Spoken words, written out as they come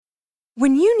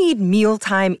When you need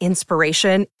mealtime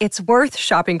inspiration, it's worth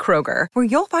shopping Kroger, where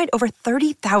you'll find over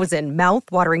 30,000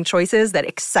 mouth-watering choices that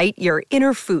excite your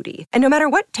inner foodie. And no matter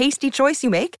what tasty choice you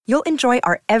make, you'll enjoy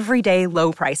our everyday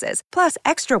low prices, plus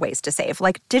extra ways to save,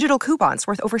 like digital coupons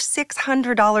worth over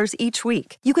 $600 each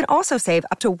week. You can also save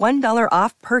up to $1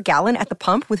 off per gallon at the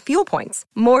pump with fuel points.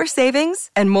 More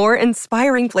savings and more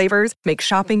inspiring flavors make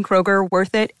shopping Kroger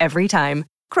worth it every time.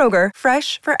 Kroger,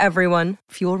 fresh for everyone.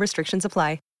 Fuel restrictions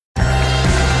apply.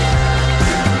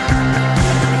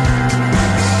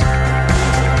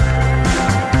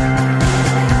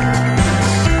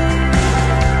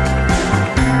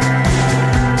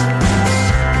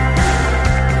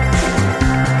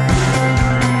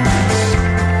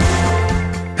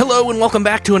 Hello and welcome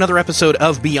back to another episode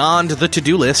of Beyond the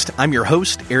To-Do List. I'm your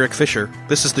host, Eric Fisher.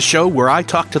 This is the show where I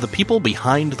talk to the people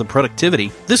behind the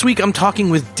productivity. This week I'm talking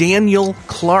with Daniel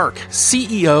Clark,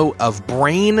 CEO of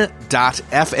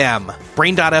Brain.fm.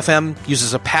 Brain.fm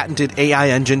uses a patented AI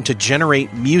engine to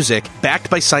generate music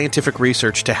backed by scientific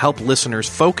research to help listeners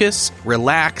focus,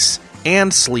 relax,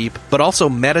 and sleep, but also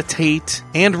meditate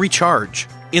and recharge.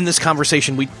 In this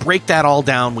conversation, we break that all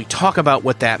down. We talk about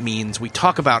what that means. We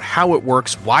talk about how it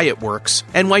works, why it works,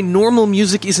 and why normal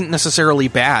music isn't necessarily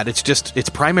bad. It's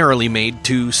primarily made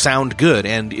to sound good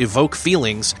and evoke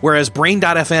feelings, whereas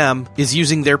Brain.fm is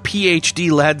using their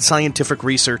PhD-led scientific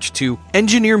research to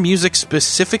engineer music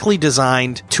specifically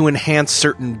designed to enhance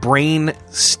certain brain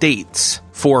states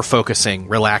for focusing,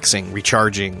 relaxing,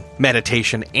 recharging,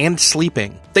 meditation, and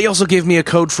sleeping. They also gave me a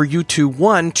code for you to,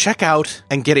 one, check out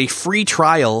and get a free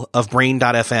trial of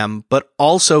Brain.fm, but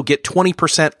also get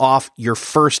 20% off your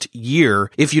first year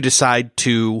if you decide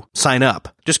to sign up.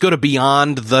 Just go to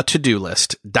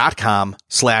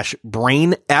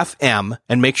beyondthetodolist.com/brainfm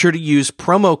and make sure to use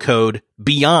promo code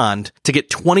BEYOND to get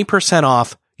 20%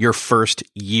 off your first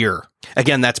year.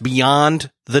 Again, that's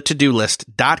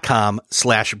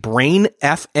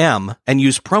beyondthetodolist.com/brainfm and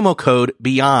use promo code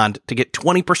BEYOND to get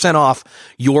 20% off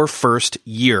your first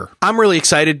year. I'm really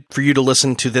excited for you to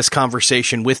listen to this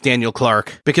conversation with Daniel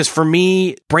Clark because for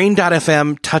me,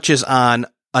 Brain.fm touches on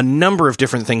a number of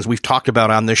different things we've talked about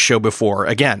on this show before.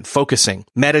 Again, focusing,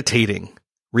 meditating,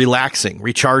 relaxing,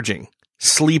 recharging,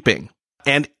 sleeping,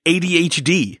 and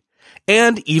ADHD,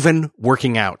 and even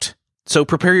working out. So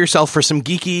prepare yourself for some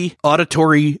geeky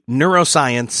auditory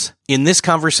neuroscience in this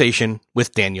conversation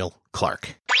with Daniel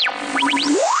Clark.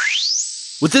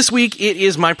 With this week, it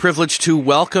is my privilege to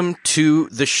welcome to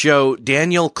the show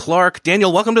Daniel Clark.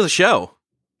 Daniel, welcome to the show.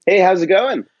 Hey, how's it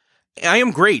going? I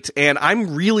am great, and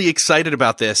I'm really excited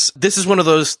about this. This is one of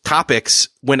those topics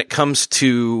when it comes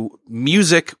to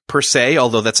music per se,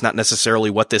 although that's not necessarily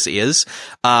what this is.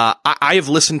 I have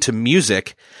listened to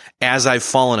music as I've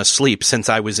fallen asleep since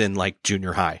I was in like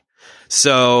junior high.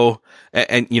 So,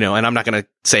 and I'm not going to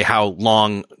say how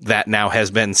long that now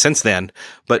has been since then,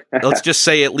 but let's just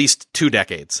say at least 2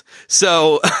 decades.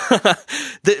 So,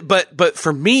 but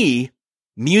for me,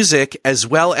 music, as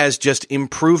well as just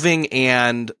improving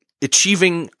and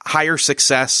achieving higher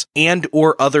success and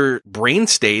or other brain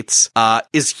states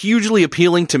is hugely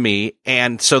appealing to me.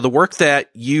 And so the work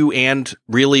that you and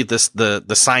really the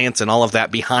science and all of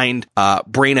that behind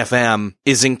Brain FM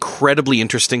is incredibly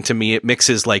interesting to me. It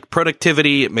mixes like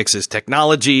productivity, it mixes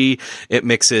technology, it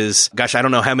mixes, gosh, I don't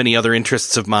know how many other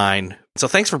interests of mine. So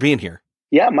thanks for being here.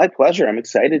 Yeah, my pleasure. I'm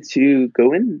excited to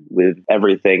go in with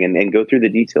everything and go through the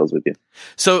details with you.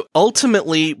 So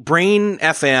ultimately, Brain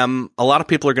FM, a lot of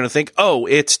people are going to think, oh,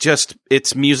 it's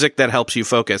music that helps you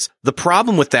focus. The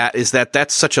problem with that is that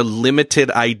that's such a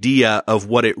limited idea of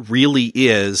what it really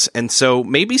is. And so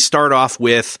maybe start off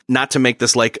with, not to make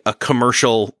this like a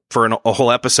commercial for a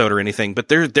whole episode or anything, but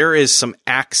there is some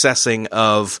accessing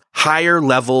of higher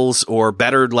levels or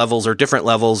better levels or different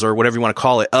levels or whatever you want to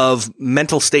call it of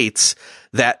mental states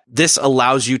that this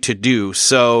allows you to do.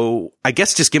 So I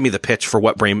guess just give me the pitch for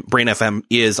what Brain FM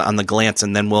is on the glance,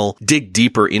 and then we'll dig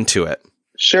deeper into it.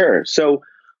 Sure. So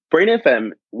Brain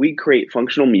FM, we create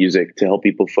functional music to help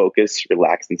people focus,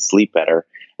 relax, and sleep better.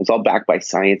 It's all backed by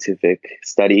scientific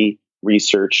study,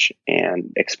 research,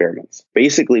 and experiments.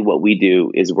 Basically, what we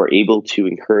do is we're able to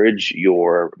encourage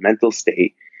your mental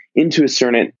state into a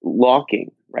certain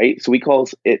locking, right? So we call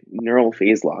it neural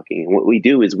phase locking. And what we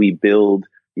do is we build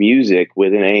music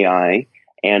with an AI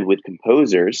and with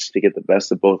composers to get the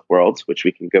best of both worlds, which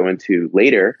we can go into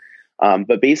later.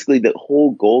 But basically, the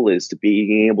whole goal is to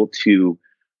being able to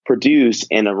produce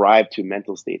and arrive to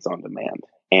mental states on demand.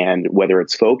 And whether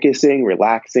it's focusing,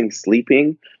 relaxing,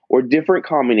 sleeping, or different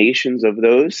combinations of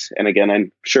those, and again,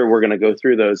 I'm sure we're going to go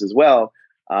through those as well,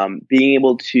 being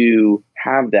able to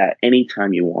have that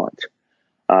anytime you want.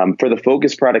 For the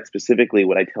Focus product specifically,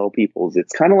 what I tell people is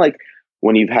it's kind of like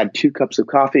when you've had 2 cups of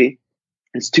coffee,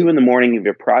 it's 2 in the morning, you have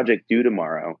your project due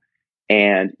tomorrow,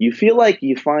 and you feel like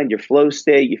you find your flow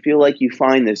state, you feel like you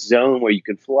find this zone where you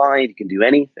can fly, you can do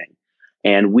anything.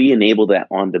 And we enable that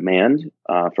on demand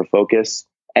for Focus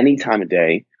any time of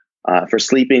day. For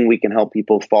sleeping, we can help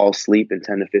people fall asleep in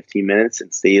 10 to 15 minutes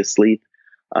and stay asleep.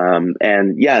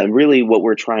 And yeah, really what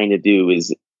we're trying to do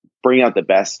is bring out the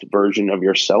best version of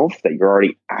yourself that you're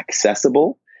already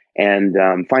accessible, and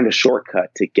find a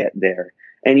shortcut to get there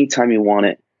anytime you want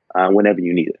it, whenever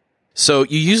you need it. So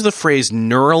you use the phrase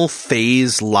neural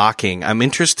phase locking. I'm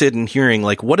interested in hearing,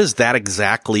 like, what does that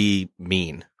exactly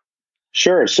mean?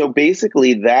 Sure. So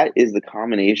basically that is the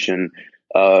combination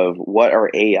of what our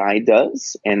AI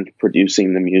does and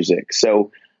producing the music.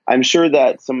 So I'm sure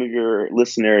that some of your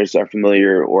listeners are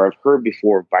familiar or have heard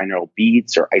before of binaural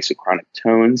beats or isochronic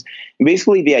tones. And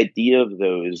basically the idea of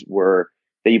those were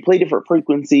that you play different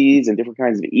frequencies and different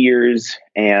kinds of ears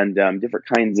and different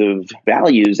kinds of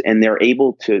values, and they're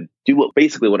able to do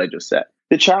basically what I just said.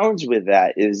 The challenge with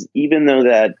that is, even though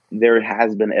that there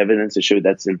has been evidence to show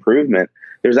that's improvement,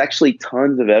 there's actually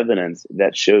tons of evidence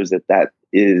that shows that that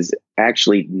is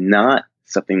actually not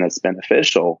something that's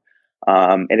beneficial.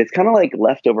 And it's kind of like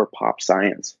leftover pop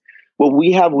science. What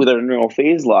we have with our neural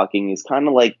phase locking is kind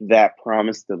of like that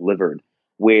promise delivered,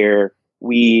 where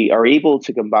we are able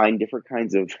to combine different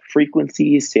kinds of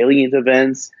frequencies, salient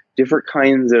events, different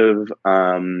kinds of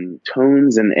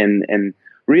tones, and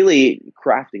really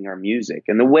crafting our music.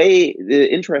 And the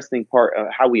interesting part of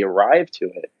how we arrive to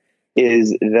it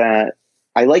is that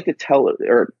I like to tell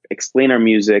or explain our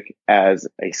music as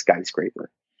a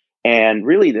skyscraper. And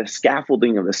really the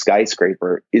scaffolding of the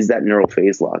skyscraper is that neural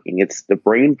phase locking. It's the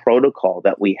brain protocol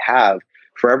that we have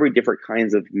for every different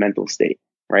kinds of mental state,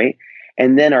 right?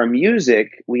 And then our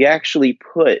music, we actually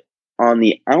put on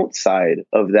the outside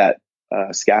of that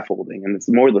scaffolding, and it's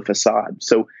more the facade.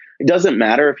 So it doesn't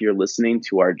matter if you're listening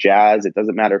to our jazz. It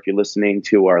doesn't matter if you're listening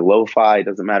to our lo-fi. It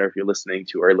doesn't matter if you're listening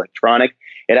to our electronic.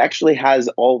 It actually has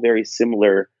all very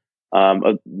similar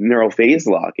neural phase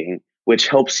locking, which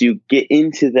helps you get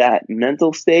into that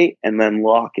mental state and then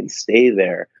lock and stay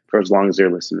there for as long as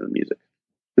you're listening to the music.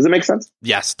 Does it make sense?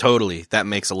 Yes, totally. That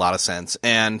makes a lot of sense.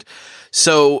 And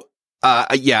so,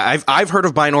 I've heard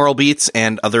of binaural beats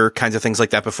and other kinds of things like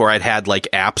that before. I'd had like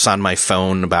apps on my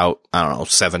phone about,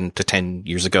 7 to 10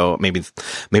 years ago. Maybe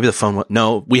the phone.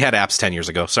 No, we had apps 10 years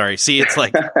ago. Sorry. See, it's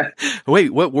like,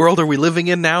 wait, what world are we living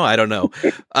in now? I don't know.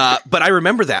 But I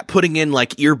remember that, putting in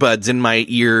like earbuds in my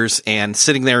ears and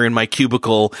sitting there in my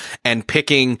cubicle and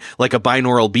picking like a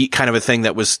binaural beat kind of a thing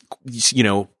that was,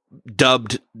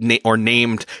 dubbed or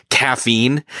named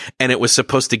caffeine. And it was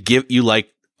supposed to give you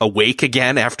like awake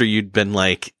again after you'd been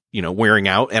like, wearing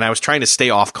out. And I was trying to stay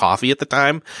off coffee at the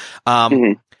time.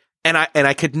 And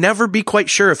I could never be quite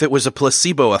sure if it was a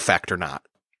placebo effect or not.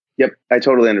 Yep. I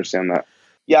totally understand that.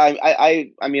 Yeah.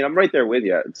 I mean, I'm right there with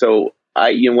you. So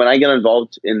when I get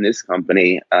involved in this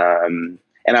company, and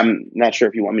I'm not sure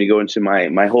if you want me to go into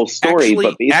my whole story,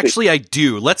 but actually I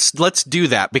do. Let's do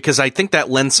that, because I think that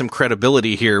lends some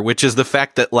credibility here, which is the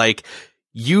fact that like,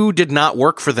 you did not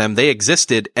work for them. They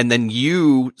existed, and then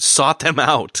you sought them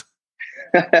out.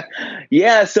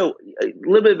 Yeah. So a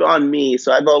little bit on me.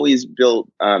 So I've always built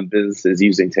businesses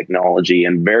using technology,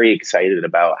 and very excited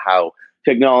about how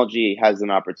technology has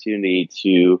an opportunity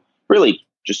to really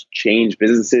just change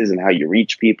businesses and how you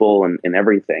reach people and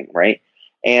everything, right?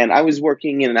 And I was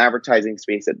working in an advertising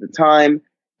space at the time.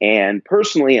 And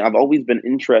personally, I've always been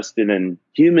interested in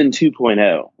human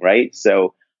 2.0, right?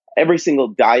 So every single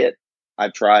diet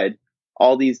I've tried,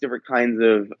 all these different kinds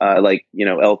of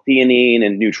L-theanine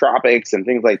and nootropics and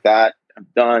things like that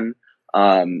I've done.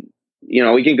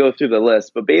 We can go through the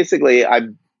list, but basically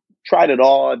I've tried it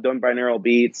all. I've done binaural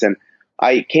beats, and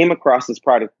I came across this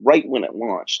product right when it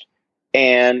launched.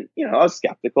 And, I was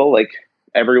skeptical, like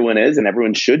everyone is and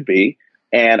everyone should be.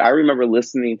 And I remember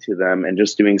listening to them and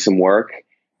just doing some work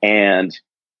and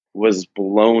was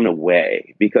blown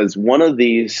away, because one of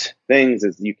these things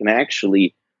is you can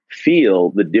actually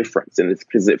feel the difference, and it's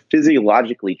because it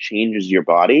physiologically changes your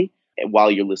body while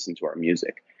you're listening to our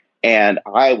music. And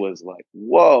I was like,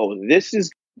 whoa, this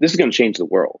is going to change the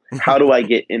world. How do I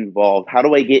get involved? How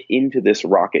do I get into this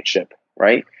rocket ship?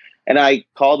 Right. And I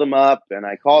called them up, and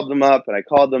I called them up, and I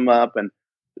called them up. And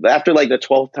after like the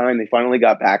 12th time, they finally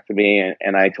got back to me,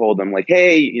 and I told them like,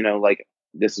 hey,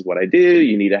 this is what I do.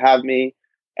 You need to have me.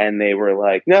 And they were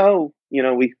like, no,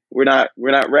 we're not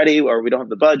ready, or we don't have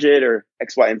the budget, or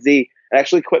X, Y, and Z. I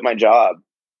actually quit my job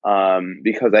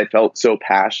because I felt so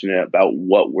passionate about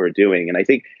what we're doing. And I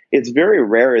think it's very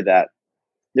rare that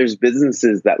there's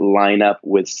businesses that line up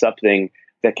with something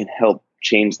that can help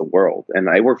change the world. And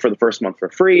I worked for the first month for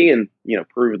free and,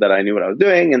 proved that I knew what I was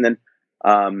doing. And then,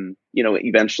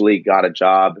 eventually got a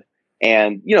job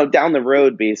and, down the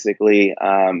road, basically,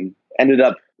 ended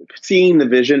up seeing the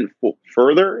vision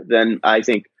further than I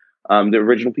think the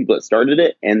original people that started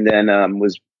it, and then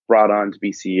was brought on to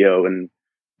be CEO and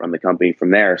run the company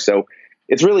from there. So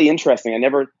it's really interesting. I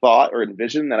never thought or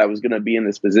envisioned that I was going to be in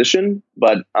this position,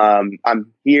 but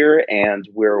I'm here and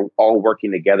we're all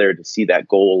working together to see that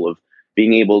goal of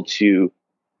being able to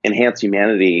enhance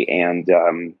humanity and,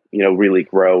 really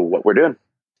grow what we're doing.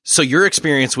 So your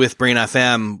experience with Brain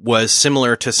FM was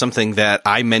similar to something that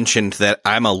I mentioned that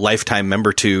I'm a lifetime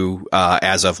member to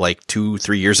as of like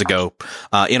 2-3 years ago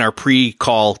in our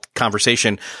pre-call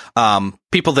conversation.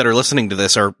 People that are listening to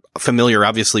this are familiar,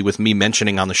 obviously, with me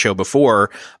mentioning on the show before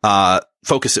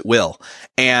Focus at Will.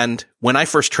 And when I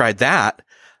first tried that,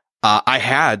 I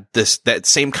had that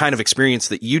same kind of experience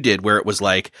that you did, where it was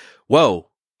like, whoa.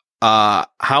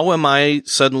 How am I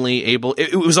suddenly able?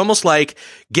 It was almost like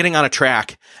getting on a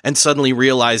track and suddenly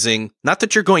realizing not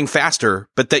that you're going faster,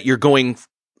 but that you're going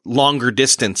longer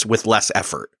distance with less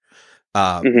effort,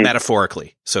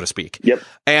 metaphorically, so to speak. Yep.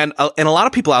 And a lot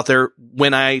of people out there,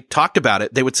 when I talked about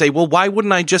it, they would say, well, why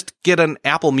wouldn't I just get an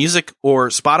Apple Music or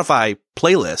Spotify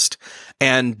playlist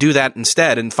and do that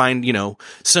instead and find,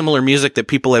 similar music that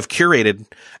people have curated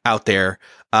out there?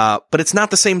 But it's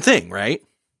not the same thing, right?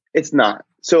 It's not.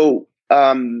 So,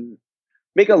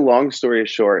 make a long story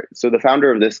short. So the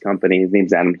founder of this company, his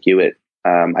name's Adam Hewitt.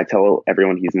 I tell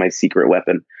everyone he's my secret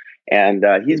weapon. And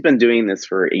he's been doing this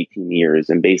for 18 years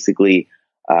and basically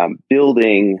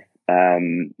building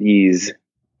these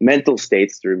mental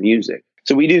states through music.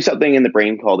 So we do something in the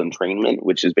brain called entrainment,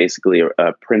 which is basically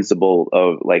a principle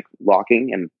of like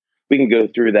locking. And we can go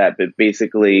through that, but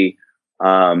basically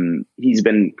he's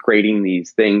been creating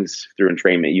these things through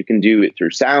entrainment. You can do it through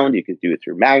sound, you can do it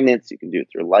through magnets, you can do it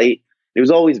through light. It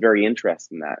was always very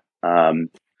interested in that.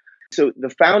 So the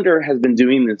founder has been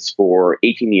doing this for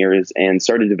 18 years and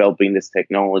started developing this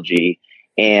technology.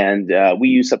 And we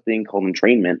use something called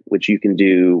entrainment, which you can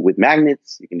do with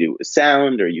magnets, you can do it with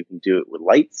sound, or you can do it with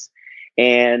lights.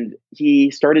 And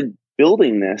he started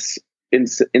building this in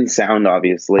sound,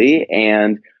 obviously,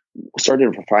 and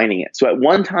started refining it. So at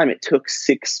one time, it took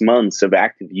 6 months of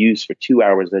active use for 2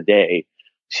 hours a day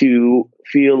to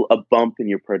feel a bump in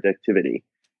your productivity.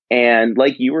 And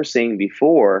like you were saying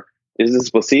before, is this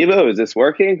placebo? Is this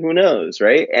working? Who knows,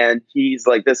 right? And he's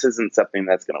like, this isn't something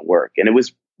that's going to work. And it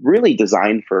was really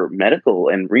designed for medical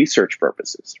and research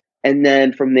purposes. And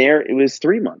then from there, it was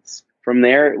 3 months. From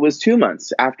there, it was 2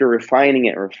 months after refining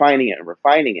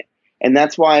it. And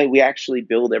that's why we actually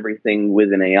build everything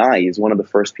with an AI. He's one of the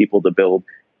first people to build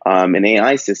an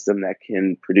AI system that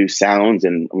can produce sounds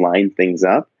and line things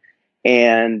up.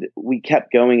 And we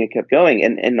kept going and kept going.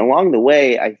 And along the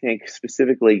way, I think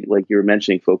specifically, like you were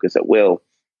mentioning, Focus at Will,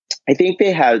 I think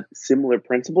they had similar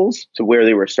principles to where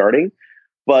they were starting.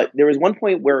 But there was one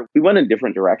point where we went in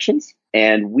different directions,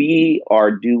 and we are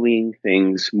doing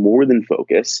things more than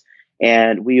Focus.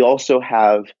 And we also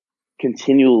have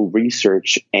continual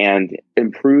research and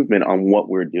improvement on what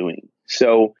we're doing.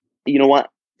 So, you know what?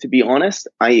 To be honest,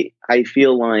 I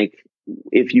feel like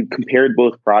if you compared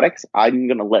both products, I'm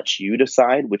going to let you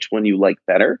decide which one you like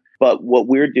better. But what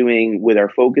we're doing with our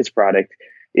Focus product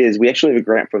is we actually have a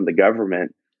grant from the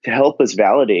government to help us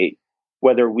validate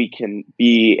whether we can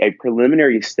be a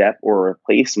preliminary step or a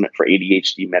replacement for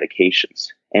ADHD medications.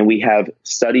 And we have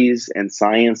studies and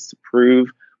science to prove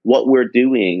what we're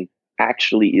doing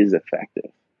actually is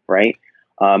effective, right?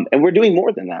 And we're doing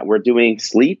more than that. We're doing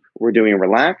sleep, we're doing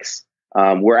relax,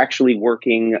 we're actually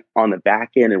working on the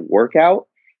back end and workout.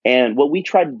 And what we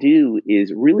try to do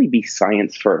is really be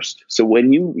science first. So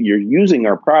when you're using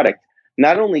our product,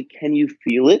 not only can you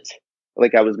feel it,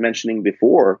 like I was mentioning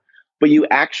before, but you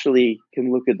actually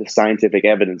can look at the scientific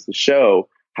evidence to show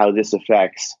how this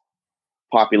affects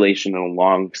population on a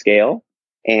long scale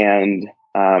and,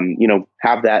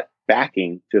 have that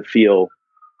backing to feel,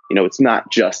 it's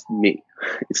not just me.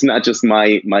 It's not just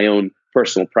my own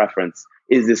personal preference.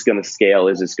 Is this going to scale?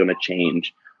 Is this going to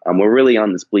change? We're really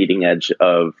on this bleeding edge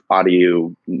of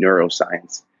audio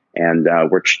neuroscience, and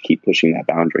we're keep pushing that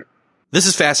boundary. This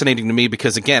is fascinating to me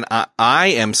because, again, I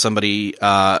am somebody,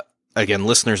 again,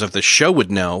 listeners of the show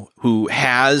would know, who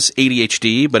has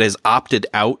ADHD but has opted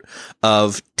out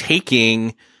of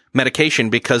taking medication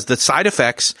because the side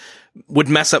effects would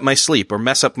mess up my sleep or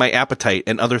mess up my appetite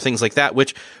and other things like that,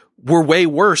 which were way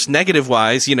worse negative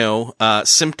wise,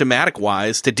 symptomatic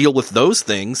wise to deal with those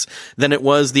things than it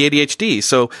was the ADHD.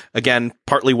 So again,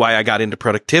 partly why I got into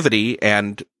productivity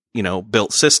and,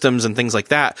 built systems and things like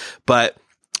that. But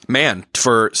man,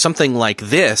 for something like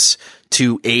this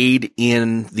to aid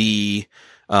in the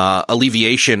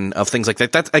alleviation of things like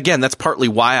that, that's partly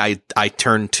why I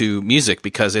turned to music,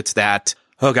 because it's that,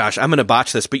 oh gosh, I'm going to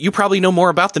botch this, but you probably know more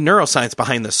about the neuroscience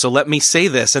behind this. So let me say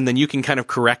this and then you can kind of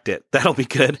correct it. That'll be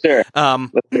good. Sure.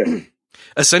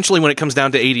 Essentially, when it comes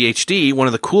down to ADHD, one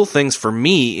of the cool things for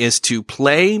me is to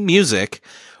play music,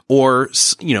 or,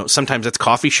 sometimes it's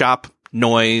coffee shop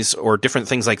noise or different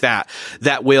things like that,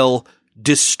 that will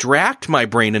distract my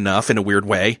brain enough in a weird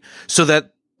way so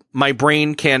that my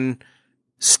brain can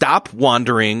stop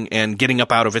wandering and getting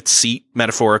up out of its seat,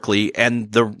 metaphorically,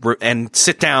 and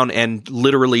sit down and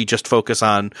literally just focus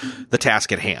on the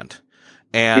task at hand.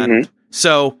 And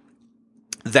so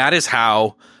that is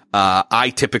how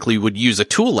I typically would use a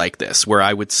tool like this, where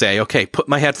I would say, okay, put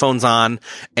my headphones on,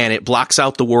 and it blocks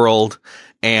out the world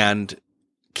and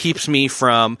keeps me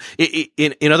from,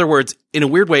 in other words, in a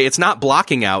weird way, it's not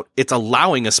blocking out, it's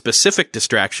allowing a specific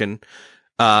distraction.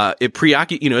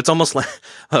 It's almost like,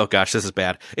 oh gosh, this is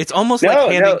bad. It's almost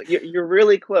you're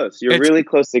really close. You're really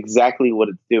close to exactly what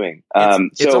it's doing.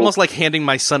 It's almost like handing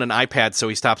my son an iPad so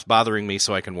he stops bothering me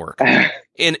so I can work.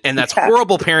 And that's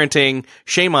horrible parenting.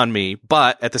 Shame on me.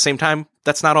 But at the same time,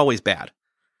 that's not always bad.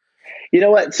 You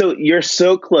know what? So you're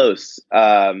so close.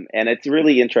 And it's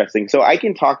really interesting. So I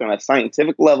can talk on a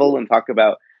scientific level and talk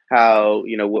about how,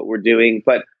 what we're doing.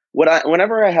 But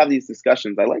whenever I have these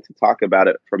discussions, I like to talk about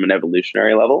it from an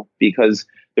evolutionary level, because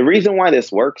the reason why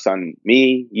this works on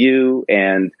me, you,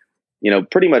 and,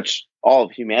 pretty much all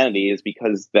of humanity is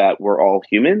because that we're all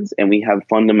humans and we have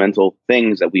fundamental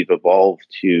things that we've evolved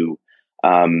to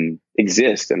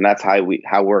exist. And that's how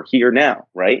we're here now.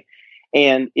 Right.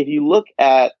 And if you look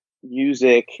at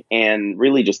music and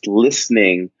really just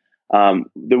listening,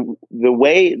 the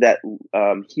way that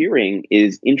hearing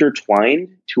is intertwined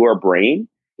to our brain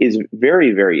is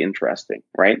very, very interesting,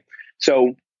 right?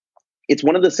 So it's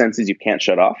one of the senses you can't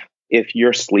shut off. If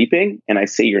you're sleeping and I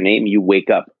say your name, you wake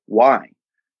up. Why?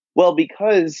 Well,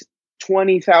 because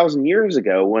 20,000 years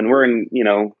ago, when we're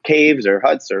in, caves or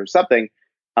huts or something,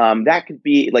 that could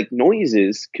be like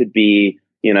noises could be,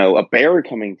 a bear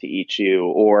coming to eat you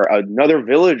or another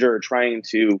villager trying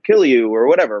to kill you or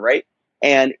whatever, right?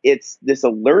 And it's this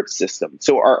alert system.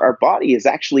 So our body is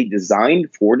actually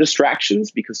designed for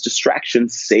distractions because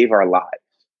distractions save our lives,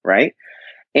 right?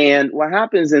 And what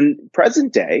happens in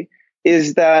present day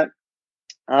is that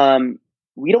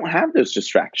we don't have those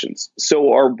distractions.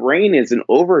 So our brain is in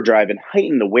overdrive and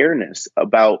heightened awareness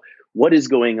about what is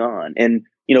going on. And,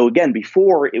 again,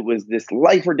 before it was this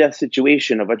life or death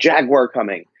situation of a jaguar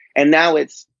coming. And now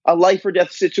it's a life or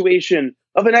death situation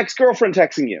of an ex-girlfriend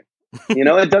texting you.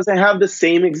 It doesn't have the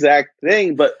same exact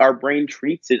thing, but our brain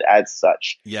treats it as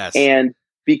such. Yes. And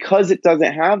because it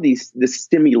doesn't have the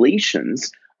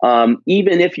stimulations,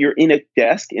 even if you're in a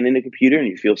desk and in a computer and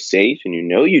you feel safe and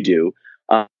you do,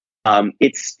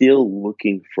 it's still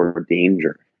looking for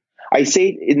danger. I say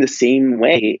in the same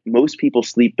way, most people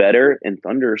sleep better in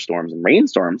thunderstorms and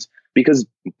rainstorms because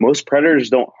most predators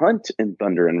don't hunt in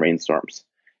thunder and rainstorms.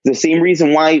 The same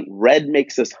reason why red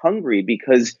makes us hungry,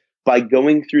 because by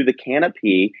going through the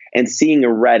canopy and seeing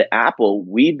a red apple,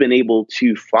 we've been able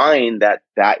to find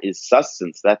that is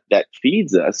sustenance that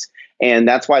feeds us. And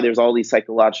that's why there's all these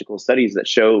psychological studies that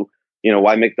show,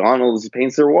 why McDonald's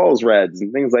paints their walls reds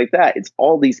and things like that. It's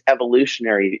all these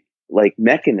evolutionary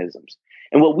mechanisms.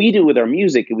 And what we do with our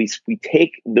music, we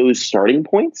take those starting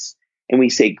points and we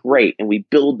say, great, and we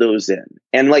build those in.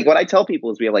 And what I tell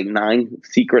people is we have 9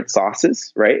 secret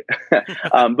sauces, right?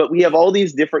 But we have all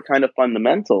these different kind of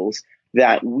fundamentals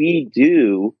that we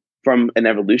do from an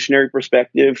evolutionary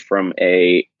perspective, from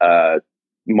a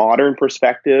modern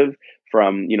perspective,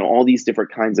 from all these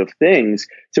different kinds of things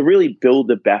to really build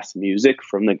the best music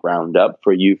from the ground up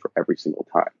for you for every single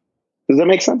time. Does that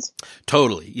make sense?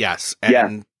 Totally. Yes.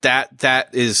 And that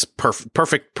is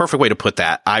perfect way to put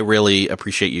that. I really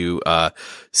appreciate you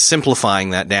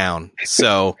simplifying that down.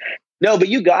 So no, but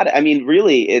you got it. I mean,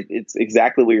 really, it's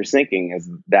exactly what you're thinking, is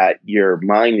that your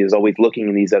mind is always looking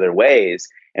in these other ways.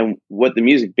 And what the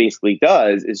music basically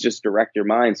does is just direct your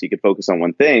mind so you can focus on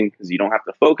one thing, because you don't have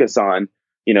to focus on,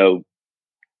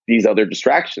 these other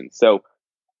distractions. So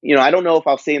I don't know if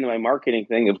I'll say in my marketing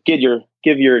thing of give your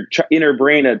inner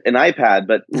brain an iPad,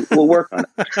 but we'll work on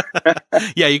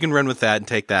it. Yeah, you can run with that and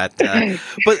take that.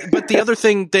 But the other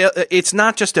thing, it's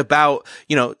not just about,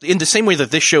 in the same way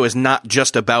that this show is not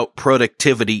just about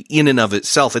productivity in and of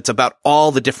itself. It's about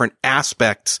all the different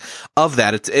aspects of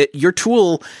that. Your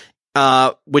tool,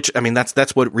 which, I mean,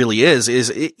 that's what it really is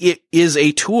it is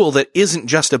a tool that isn't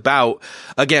just about,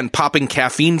 again, popping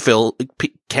caffeine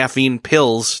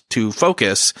pills to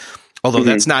focus. Although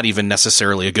that's not even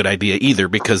necessarily a good idea either,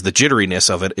 because the jitteriness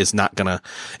of it is not gonna,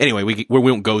 anyway, we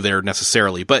won't go there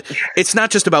necessarily, but it's not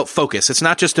just about focus. It's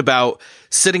not just about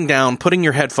sitting down, putting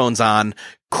your headphones on,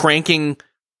 cranking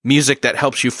music that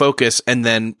helps you focus and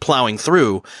then plowing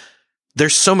through.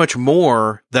 There's so much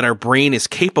more that our brain is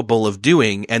capable of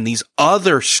doing, and these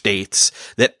other states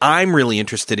that I'm really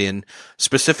interested in,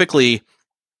 specifically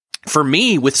for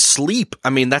me with sleep.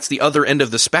 I mean, that's the other end of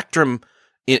the spectrum.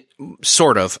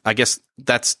 Sort of, I guess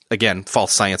that's, again,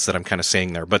 false science that I'm kind of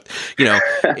saying there, but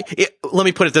let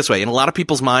me put it this way. In a lot of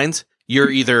people's minds, you're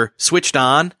either switched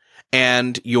on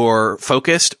and you're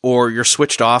focused, or you're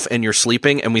switched off and you're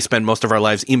sleeping. And we spend most of our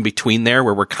lives in between there,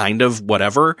 where we're kind of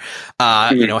whatever,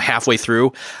 halfway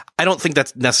through. I don't think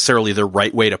that's necessarily the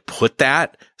right way to put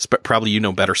that. Probably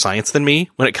better science than me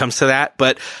when it comes to that.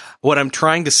 But what I'm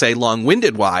trying to say,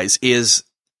 long-winded wise, is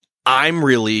I'm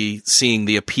really seeing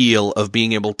the appeal of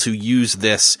being able to use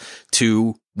this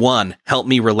to, 1, help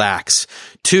me relax,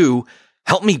 2,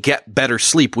 help me get better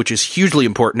sleep, which is hugely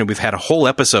important. And we've had a whole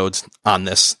episodes on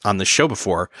this show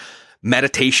before.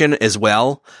 Meditation as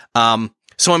well.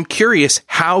 So I'm curious,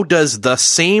 how does the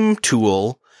same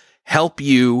tool help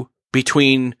you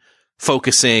between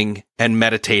focusing and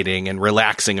meditating and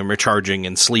relaxing and recharging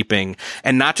and sleeping,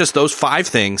 and not just those 5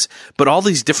 things, but all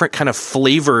these different kind of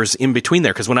flavors in between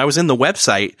there? Because when I was in the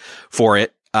website for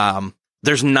it,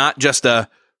 there's not just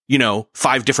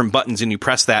 5 different buttons and you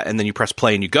press that and then you press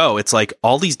play and you go. It's like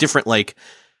all these different, like,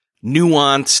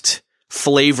 nuanced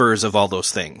flavors of all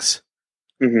those things.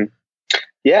 Mm-hmm.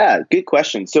 Yeah, good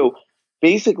question. So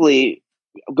basically,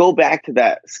 go back to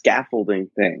that scaffolding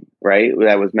thing, right? That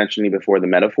I was mentioning before, the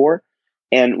metaphor.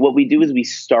 And what we do is we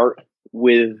start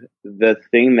with the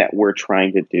thing that we're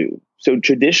trying to do. So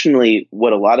traditionally,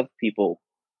 what a lot of people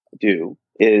do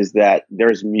is that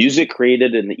there's music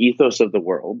created in the ethos of the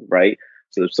world, right?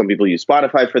 So some people use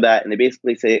Spotify for that, and they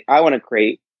basically say, I want to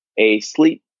create a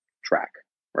sleep track,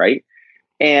 right?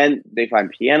 And they find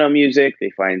piano music, they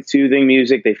find soothing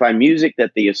music, they find music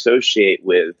that they associate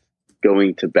with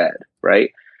going to bed,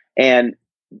 right? And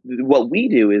what we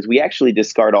do is we actually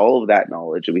discard all of that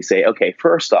knowledge, and we say, okay,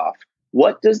 first off,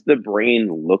 what does the brain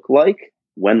look like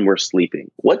when we're sleeping?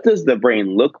 What does the brain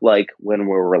look like when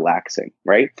we're relaxing,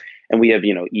 right? And we have,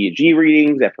 EEG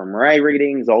readings, fMRI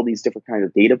readings, all these different kinds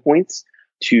of data points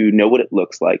to know what it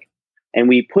looks like. And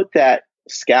we put that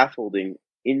scaffolding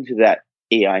into that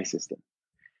AI system.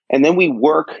 And then we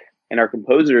work, and our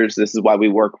composers, this is why we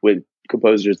work with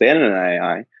composers and an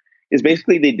AI, is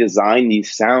basically they design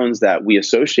these sounds that we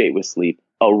associate with sleep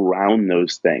around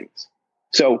those things.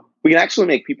 So we can actually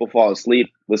make people fall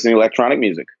asleep listening to electronic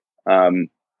music,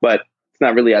 but it's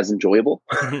not really as enjoyable.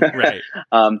 Right.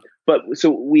 But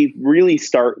so we really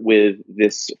start with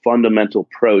this fundamental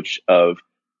approach of,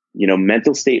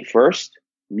 mental state first,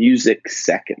 music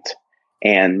second.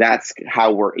 And that's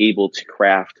how we're able to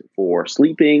craft for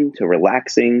sleeping, to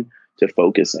relaxing, to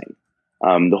focusing.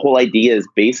 The whole idea is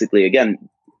basically, again,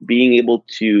 being able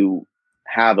to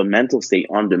have a mental state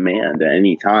on demand at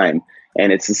any time.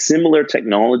 And it's a similar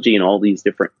technology in all these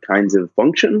different kinds of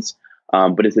functions,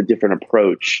 but it's a different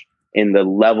approach in the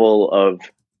level of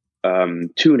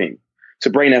tuning.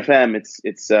 So Brain FM,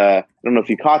 it's I don't know if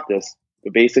you caught this,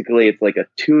 but basically it's like a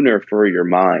tuner for your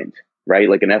mind, right?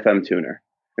 Like an FM tuner.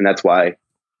 And that's why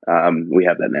we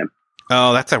have that name.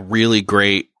 Oh, that's a really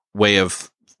great way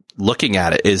of looking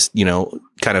at it, is,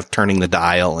 kind of turning the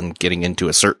dial and getting into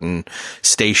a certain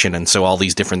station. And so all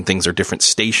these different things are different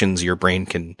stations your brain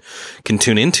can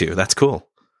tune into. That's cool.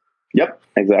 Yep,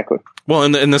 exactly. Well,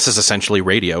 and this is essentially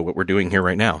radio, what we're doing here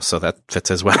right now. So that fits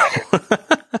as well.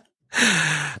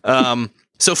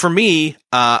 So for me,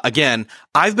 again,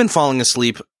 I've been falling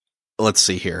asleep. Let's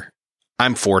see here.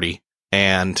 I'm 40,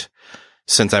 and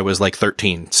since I was like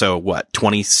 13. So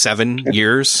 27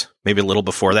 years, maybe a little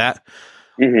before that.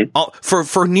 Mm-hmm.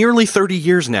 For nearly 30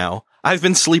 years now, I've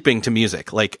been sleeping to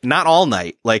music, like not all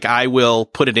night. Like I will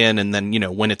put it in, and then,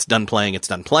 when it's done playing, it's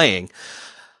done playing.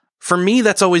 For me,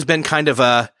 that's always been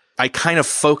I kind of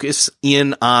focus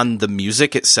in on the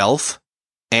music itself.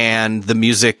 and the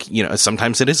music,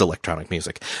 sometimes it is electronic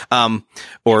music,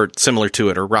 or similar to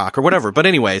it, or rock or whatever. But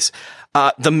anyways,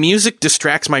 the music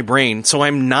distracts my brain. So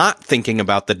I'm not thinking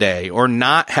about the day or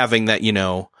not having that,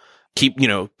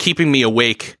 keeping me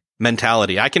awake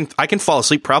mentality. I can fall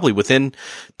asleep probably within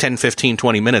 10, 15,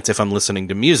 20 minutes if I'm listening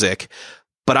to music,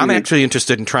 but I'm actually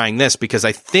interested in trying this because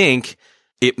I think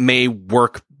it may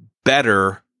work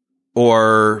better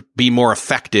or be more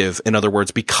effective, in other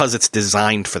words, because it's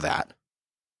designed for that.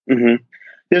 Mm-hmm.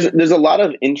 There's a lot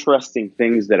of interesting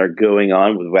things that are going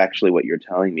on with actually what you're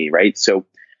telling me, right? So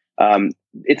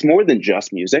it's more than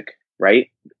just music, right?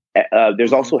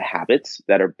 There's also habits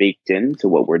that are baked into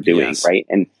what we're doing, yes. Right?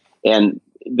 And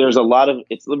there's a lot of,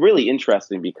 it's really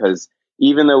interesting because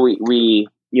even though we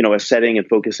are setting and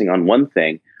focusing on one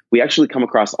thing, we actually come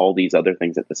across all these other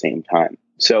things at the same time.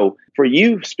 So for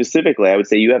you specifically, I would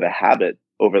say you have a habit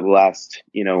over the last,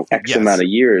 X yes. amount of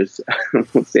years,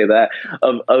 let's say that,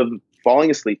 of falling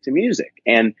asleep to music.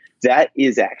 And that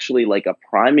is actually like a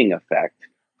priming effect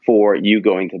for you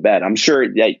going to bed. I'm sure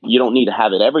that you don't need to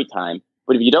have it every time,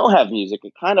 but if you don't have music,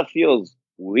 it kind of feels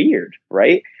weird,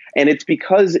 right? And it's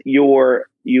because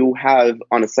you have,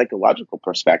 on a psychological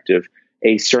perspective,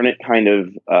 a certain kind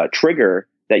of trigger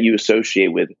that you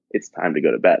associate with it's time to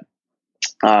go to bed.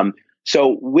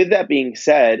 So with that being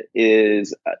said, I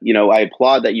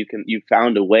applaud that you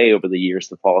found a way over the years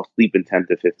to fall asleep in 10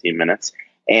 to 15 minutes.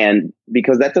 And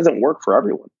because that doesn't work for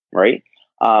everyone, right?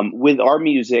 With our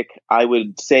music, I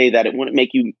would say that it wouldn't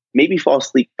make you maybe fall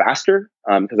asleep faster,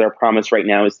 because our promise right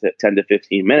now is 10 to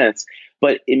 15 minutes,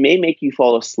 but it may make you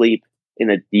fall asleep in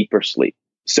a deeper sleep.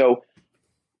 So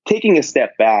taking a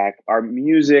step back, our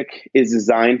music is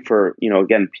designed for,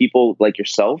 again, people like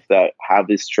yourself that have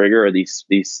this trigger or these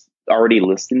already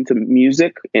listen to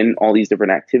music in all these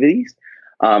different activities.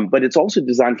 But it's also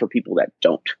designed for people that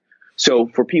don't. So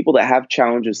for people that have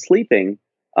challenges sleeping,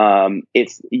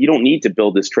 you don't need to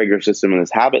build this trigger system and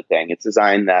this habit thing. It's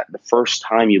designed that the first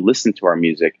time you listen to our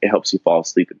music, it helps you fall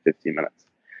asleep in 15 minutes.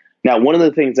 Now, one of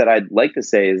the things that I'd like to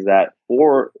say is that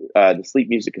for the sleep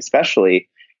music especially,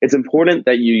 it's important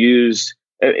that you use,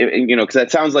 because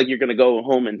that sounds like you're going to go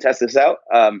home and test this out.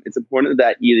 It's important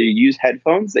that either you use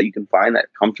headphones that you can find that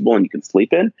comfortable and you can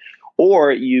sleep in,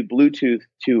 or you Bluetooth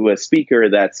to a speaker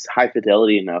that's high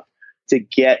fidelity enough to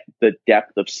get the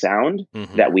depth of sound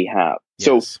that we have. Yes.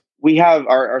 So we have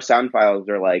our sound files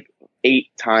are like 8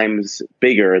 times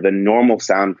bigger than normal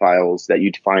sound files that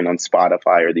you'd find on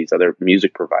Spotify or these other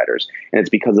music providers. And it's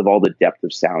because of all the depth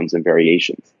of sounds and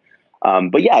variations.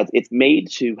 But yeah, it's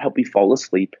made to help you fall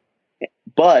asleep.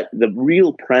 But the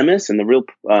real premise and the real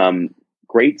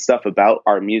great stuff about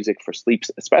our music for sleep,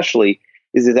 especially,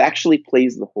 is it actually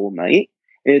plays the whole night,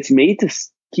 and it's made to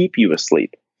keep you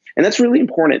asleep. And that's really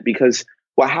important because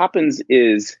what happens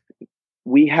is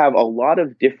we have a lot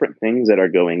of different things that are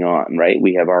going on, right?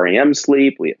 We have REM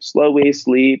sleep, we have slow wave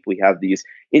sleep, we have these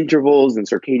intervals and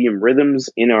circadian rhythms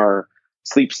in our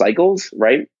sleep cycles,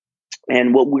 right?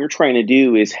 And what we're trying to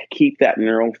do is keep that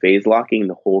neural phase locking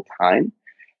the whole time.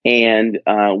 And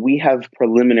we have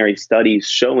preliminary studies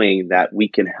showing that we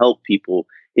can help people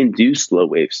induce slow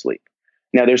wave sleep.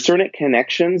 Now, there's certain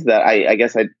connections that I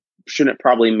guess I shouldn't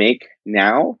probably make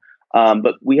now,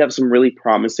 but we have some really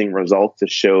promising results to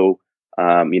show,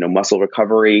 muscle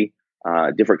recovery,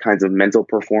 different kinds of mental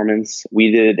performance.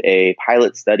 We did a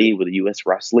pilot study with a U.S.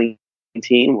 wrestling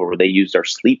team where they used our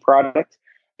sleep product.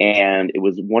 And it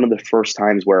was one of the first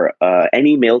times where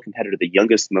any male competitor, the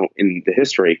youngest in the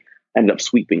history, ended up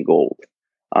sweeping gold.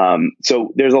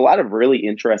 So there's a lot of really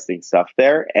interesting stuff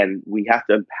there, and we have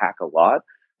to unpack a lot.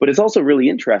 But it's also really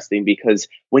interesting because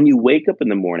when you wake up in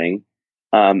the morning,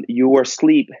 your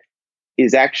sleep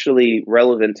is actually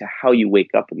relevant to how you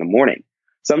wake up in the morning.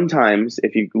 Sometimes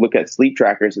if you look at sleep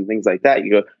trackers and things like that, you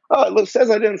go, oh, it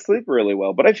says I didn't sleep really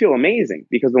well, but I feel amazing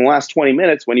because in the last 20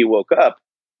 minutes when you woke up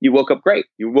great.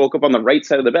 You woke up on the right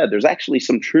side of the bed. There's actually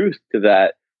some truth to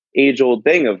that age-old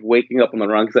thing of waking up on the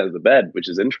wrong side of the bed, which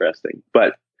is interesting.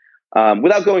 But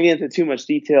without going into too much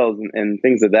details and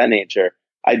things of that nature,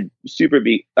 I'd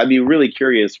be really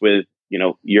curious with,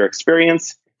 your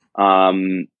experience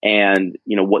and,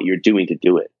 what you're doing to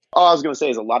do it. All I was going to say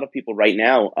is a lot of people right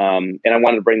now, and I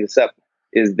wanted to bring this up,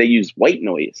 is they use white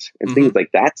noise and things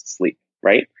like that to sleep,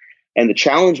 right? And the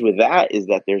challenge with that is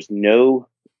that there's no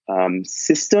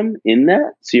system in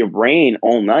that. So your brain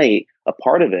all night, a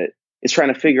part of it is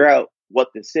trying to figure out what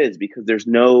this is because there's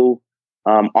no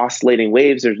oscillating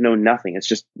waves. There's no nothing. It's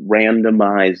just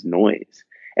randomized noise.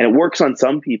 And it works on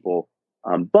some people.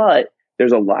 But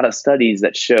there's a lot of studies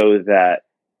that show that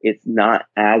it's not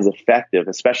as effective,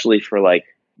 especially for like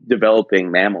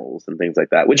developing mammals and things like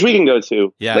that, which we can go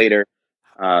to later.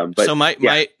 But so let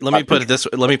me put it this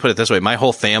way. My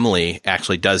whole family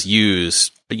actually does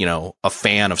use, a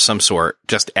fan of some sort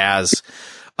just as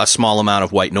a small amount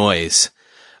of white noise.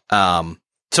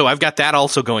 So I've got that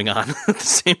also going on at the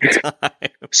same time.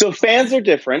 So fans are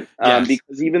different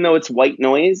because even though it's white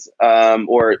noise,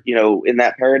 or, in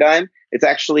that paradigm, it's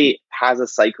actually has a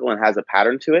cycle and has a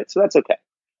pattern to it. So that's okay.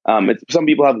 Some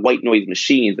people have white noise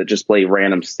machines that just play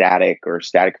random static or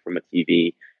static from a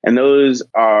TV. And those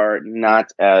are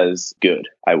not as good,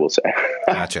 I will say.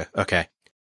 Gotcha. Okay.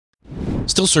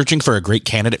 Still searching for a great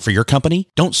candidate for your company?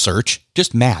 Don't search,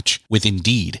 just match with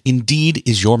Indeed. Indeed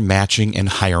is your matching and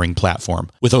hiring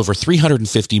platform with over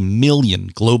 350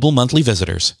 million global monthly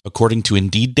visitors, according to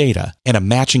Indeed data, and a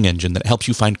matching engine that helps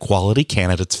you find quality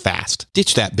candidates fast.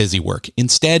 Ditch that busy work.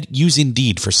 Instead, use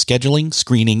Indeed for scheduling,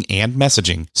 screening, and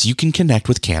messaging so you can connect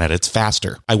with candidates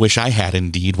faster. I wish I had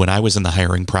Indeed when I was in the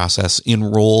hiring process in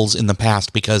roles in the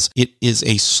past because it is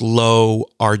a slow,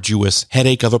 arduous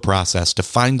headache of a process to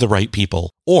find the right people.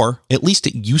 Or, at least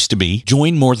it used to be,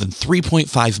 join more than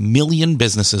 3.5 million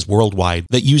businesses worldwide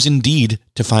that use Indeed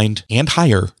to find and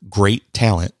hire great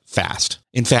talent fast.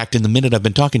 In fact, in the minute I've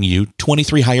been talking to you,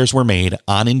 23 hires were made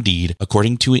on Indeed,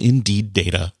 according to Indeed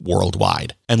data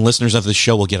worldwide. And listeners of this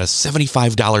show will get a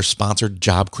 $75 sponsored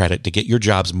job credit to get your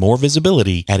jobs more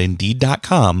visibility at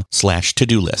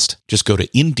Indeed.com/to-do list. Just go to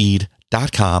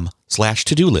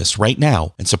Indeed.com/to-do list right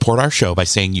now and support our show by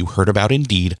saying you heard about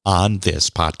Indeed on this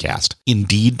podcast.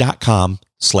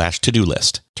 Indeed.com/to-do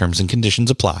list. Terms and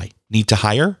conditions apply. Need to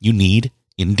hire? You need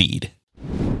Indeed.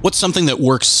 What's something that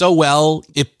works so well,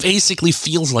 it basically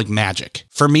feels like magic?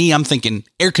 For me, I'm thinking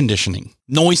air conditioning,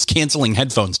 noise canceling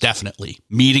headphones, definitely.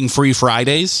 Meeting-free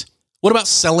Fridays? What about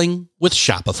selling with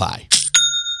Shopify?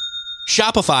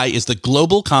 Shopify is the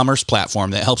global commerce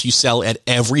platform that helps you sell at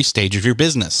every stage of your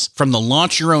business. From the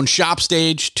launch your own shop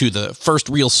stage to the first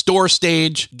real store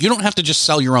stage, you don't have to just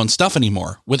sell your own stuff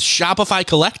anymore. With Shopify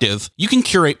Collective, you can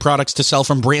curate products to sell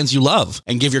from brands you love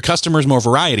and give your customers more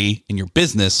variety and your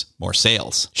business more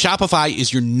sales. Shopify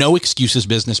is your no excuses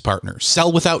business partner. Sell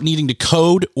without needing to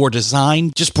code or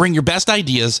design. Just bring your best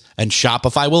ideas and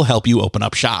Shopify will help you open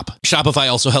up shop. Shopify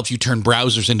also helps you turn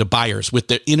browsers into buyers with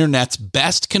the internet's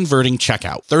best converting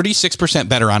checkout, 36%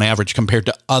 better on average compared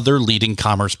to other leading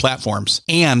commerce platforms,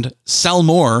 and sell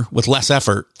more with less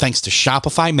effort thanks to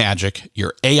Shopify Magic,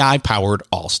 your AI-powered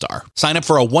all-star. Sign up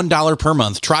for a $1 per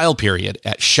month trial period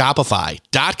at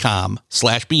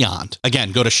shopify.com/beyond.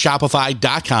 Again, go to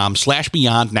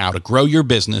shopify.com/beyond now to grow your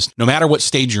business no matter what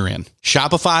stage you're in.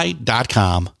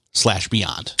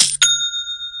 Shopify.com/beyond.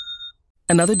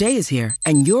 Another day is here,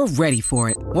 and you're ready for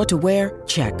it. What to wear?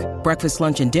 Check. Breakfast,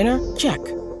 lunch, and dinner? Check.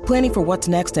 Planning for what's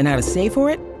next and how to save for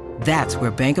it? That's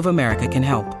where Bank of America can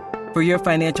help. For your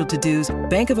financial to-dos,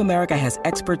 Bank of America has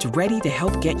experts ready to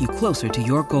help get you closer to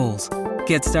your goals.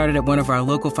 Get started at one of our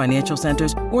local financial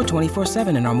centers or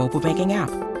 24/7 in our mobile banking app.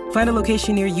 Find a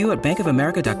location near you at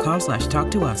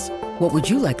bankofamerica.com/talktous. What would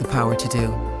you like the power to do?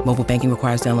 Mobile banking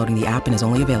requires downloading the app and is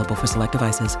only available for select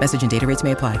devices. Message and data rates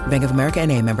may apply. Bank of America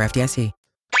NA, member FDIC.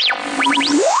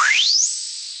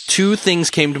 Two things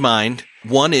came to mind.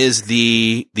 One is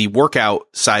the workout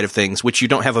side of things, which you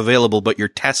don't have available, but you're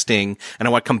testing. And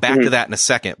I want to come back to that in a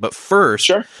second. But first,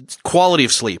 quality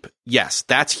of sleep. Yes,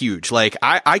 that's huge. Like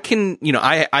I can,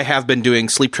 I have been doing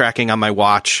sleep tracking on my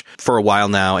watch for a while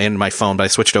now and my phone, but I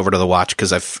switched over to the watch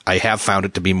because I have found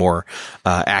it to be more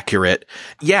accurate.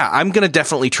 Yeah, I'm going to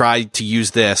definitely try to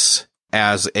use this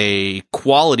as a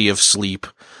quality of sleep.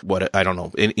 I don't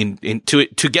know,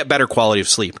 to get better quality of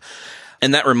sleep.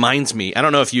 And that reminds me, I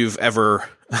don't know if you've ever,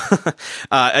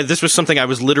 this was something I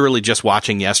was literally just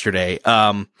watching yesterday.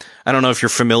 I don't know if you're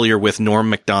familiar with Norm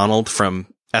Macdonald from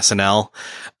SNL.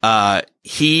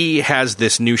 He has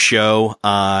this new show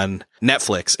on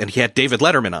Netflix and he had David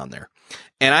Letterman on there.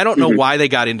 And I don't know why they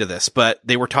got into this, but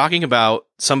they were talking about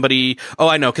somebody. Oh,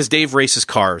 I know, because Dave races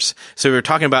cars. So we were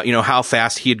talking about, how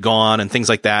fast he had gone and things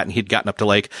like that. And he'd gotten up to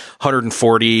like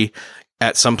 140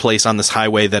 at some place on this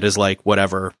highway that is like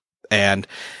whatever.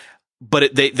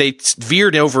 But they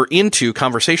veered over into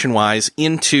conversation wise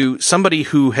into somebody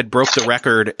who had broke the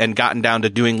record and gotten down to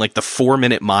doing like the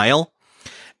 4-minute mile.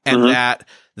 And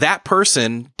that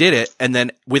person did it. And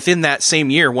then within that same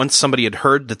year, once somebody had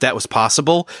heard that was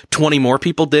possible, 20 more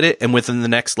people did it. And within the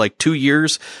next like 2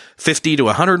 years, 50 to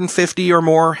 150 or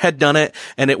more had done it.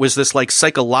 And it was this like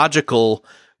psychological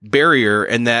barrier.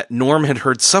 And that Norm had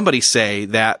heard somebody say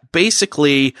that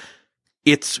basically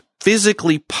it's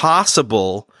physically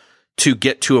possible to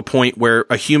get to a point where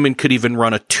a human could even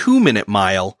run a 2-minute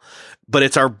mile, but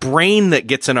it's our brain that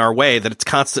gets in our way, that it's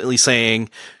constantly saying,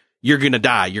 you're going to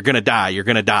die, you're going to die, you're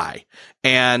going to die.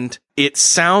 And it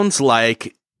sounds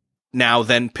like now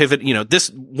then pivot, this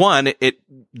one,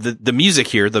 the music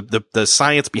here, the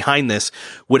science behind this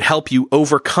would help you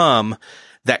overcome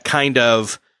that kind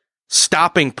of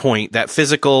stopping point, that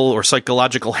physical or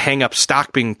psychological hang-up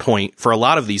stopping point for a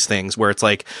lot of these things where it's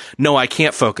like, no, I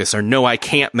can't focus, or no, I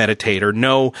can't meditate, or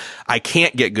no, I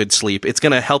can't get good sleep. It's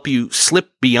going to help you slip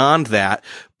beyond that.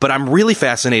 But I'm really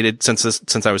fascinated,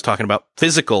 since I was talking about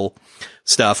physical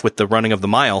stuff with the running of the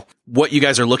mile, what you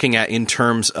guys are looking at in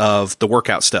terms of the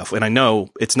workout stuff. And I know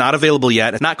it's not available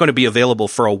yet. It's not going to be available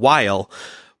for a while,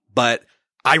 but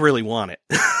I really want it.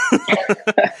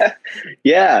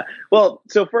 Yeah. Well,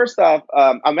 so first off,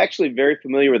 I'm actually very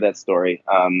familiar with that story.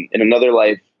 In another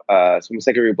life, so I'm a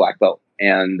second-degree black belt,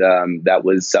 and that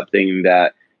was something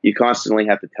that you constantly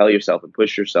have to tell yourself and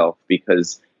push yourself,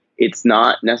 because it's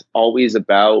not always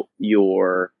about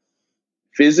your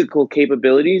physical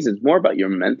capabilities. It's more about your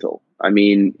mental. I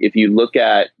mean, if you look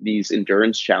at these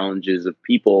endurance challenges of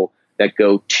people that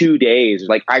go 2 days,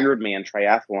 like Ironman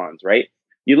triathlons, right?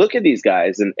 You look at these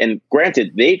guys, and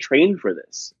granted, they train for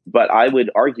this, but I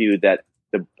would argue that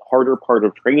the harder part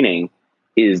of training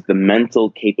is the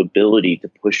mental capability to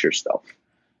push yourself.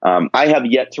 I have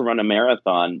yet to run a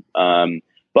marathon,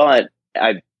 but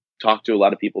I've talked to a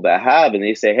lot of people that have, and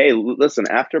they say, hey, listen,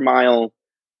 after mile,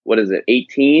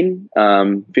 18?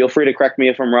 Feel free to correct me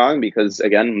if I'm wrong, because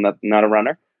again, I'm not a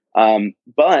runner.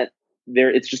 But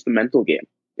it's just the mental game.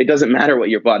 It doesn't matter what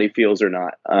your body feels or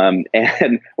not.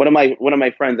 And one of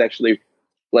my friends actually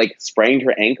sprained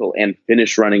her ankle and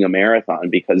finished running a marathon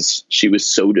because she was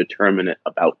so determined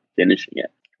about finishing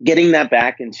it. Getting that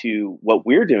back into what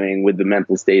we're doing with the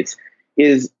mental states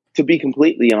is, to be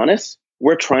completely honest,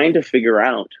 we're trying to figure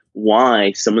out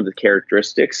why some of the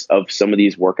characteristics of some of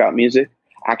these workout music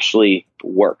actually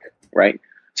work, right?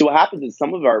 So what happens is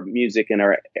some of our music and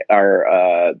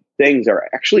our things are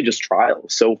actually just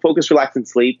trials. So Focus, Relax, and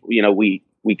Sleep,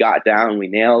 we got down, we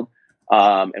nailed,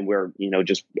 and we're,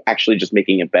 just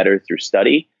making it better through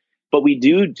study. But we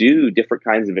do different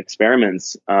kinds of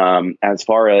experiments as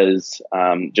far as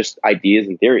just ideas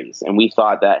and theories. And we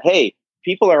thought that, hey,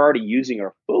 people are already using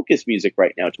our focus music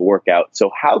right now to work out.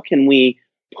 So how can we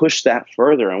push that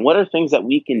further? And what are things that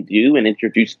we can do and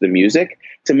introduce to the music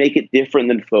to make it different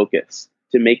than focus,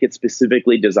 to make it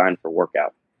specifically designed for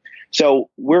workout? So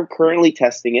we're currently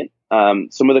testing it.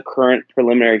 Some of the current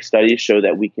preliminary studies show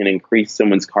that we can increase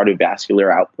someone's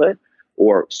cardiovascular output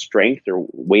or strength or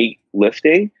weight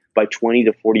lifting by 20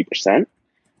 to 40%.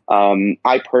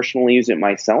 I personally use it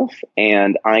myself,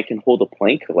 and I can hold a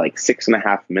plank for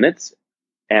 6.5 minutes.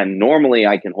 And normally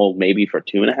I can hold maybe for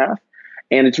 2.5.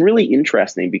 And it's really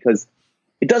interesting because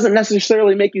it doesn't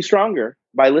necessarily make you stronger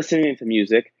by listening to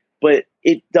music, but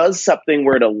it does something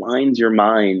where it aligns your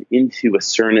mind into a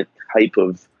certain type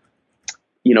of,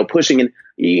 pushing. And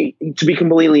to be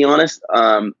completely honest,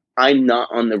 I'm not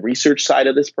on the research side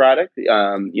of this product.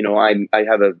 I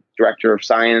have a director of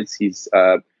science. He's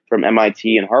from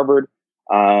MIT and Harvard.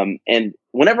 And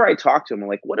whenever I talk to him, I'm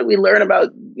like, what do we learn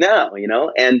about now?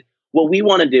 And what we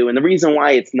want to do, and the reason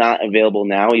why it's not available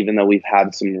now, even though we've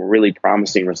had some really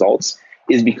promising results,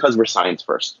 is because we're science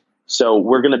first. So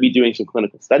we're going to be doing some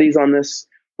clinical studies on this.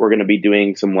 We're going to be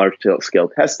doing some large scale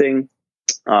testing,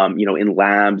 in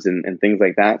labs and things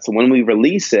like that. So when we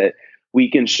release it,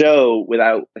 we can show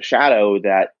without a shadow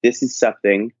that this is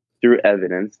something through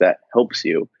evidence that helps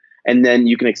you. And then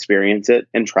you can experience it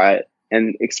and try it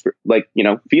and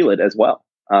feel it as well.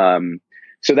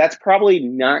 So that's probably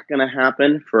not going to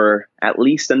happen for at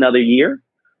least another year,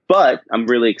 but I'm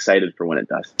really excited for when it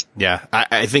does. Yeah,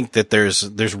 I think that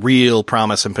there's real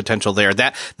promise and potential there.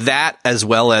 That as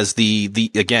well as the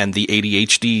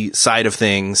ADHD side of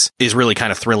things is really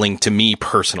kind of thrilling to me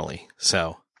personally.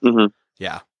 So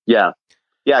yeah,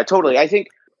 totally. I think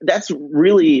that's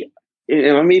really,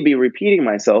 and I may be repeating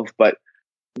myself, but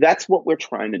that's what we're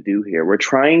trying to do here. We're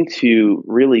trying to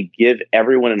really give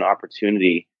everyone an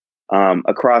opportunity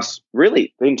across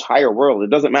really the entire world. It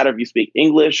doesn't matter if you speak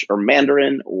English or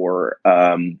Mandarin or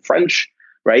French,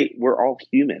 right? We're all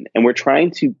human, and we're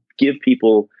trying to give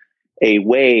people a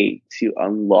way to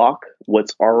unlock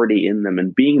what's already in them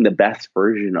and being the best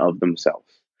version of themselves.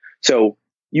 So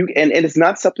and it's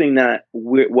not something that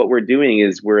what we're doing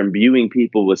is we're imbuing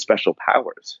people with special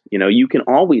powers. You can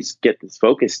always get this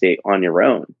focus state on your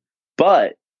own,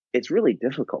 but it's really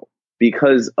difficult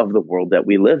because of the world that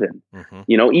we live in.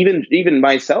 Mm-hmm. Even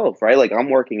myself, right? I'm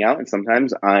working out, and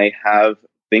sometimes I have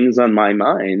things on my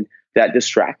mind that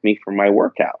distract me from my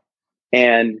workout.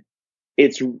 And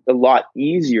it's a lot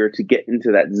easier to get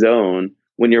into that zone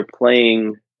when you're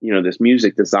playing, this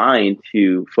music designed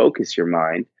to focus your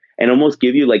mind and almost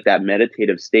give you like that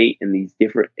meditative state in these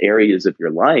different areas of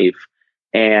your life,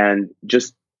 and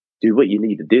just do what you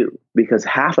need to do, because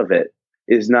half of it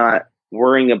is not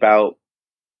worrying about,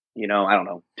 I don't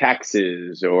know,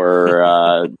 taxes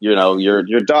or,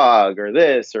 your dog or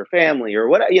this or family or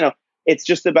what, it's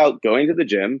just about going to the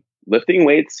gym, lifting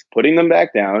weights, putting them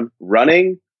back down,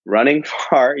 running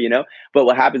far, but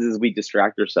what happens is we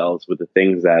distract ourselves with the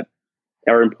things that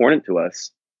are important to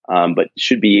us, but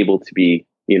should be able to be,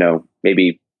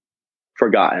 maybe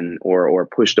forgotten or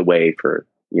pushed away for,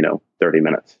 30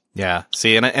 minutes. Yeah.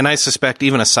 See, and I suspect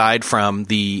even aside from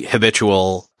the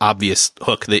habitual obvious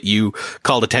hook that you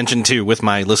called attention to with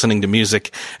my listening to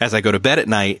music as I go to bed at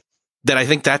night, that I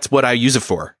think that's what I use it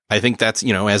for. I think that's,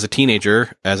 as a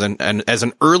teenager, as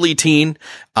an early teen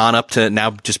on up to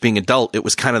now just being adult, it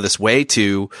was kind of this way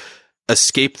to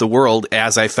escape the world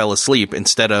as I fell asleep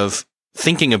instead of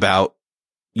thinking about,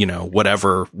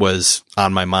 whatever was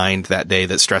on my mind that day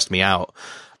that stressed me out.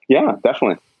 Yeah,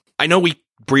 definitely. I know we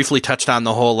briefly touched on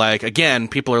the whole, again,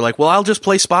 people are like, well, I'll just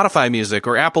play Spotify music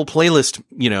or Apple playlist,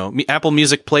 Apple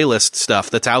Music playlist stuff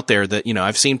that's out there that,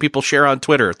 I've seen people share on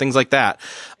Twitter, things like that.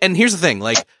 And here's the thing,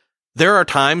 there are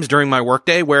times during my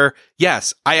workday where,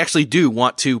 yes, I actually do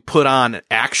want to put on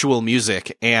actual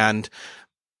music, and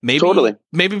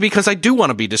maybe because I do want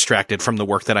to be distracted from the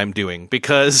work that I'm doing,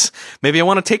 because maybe I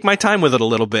want to take my time with it a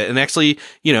little bit and actually,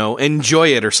 enjoy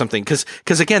it or something. Cause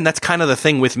again, that's kind of the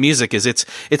thing with music is it's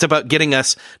about getting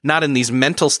us not in these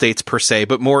mental states per se,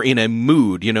 but more in a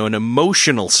mood, an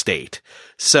emotional state.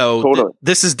 So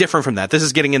this is different from that. This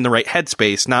is getting in the right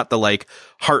headspace, not the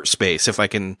heart space. If I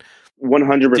can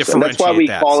 100%. That's why we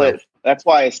call it. That's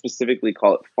why I specifically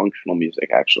call it functional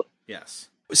music, actually. Yes.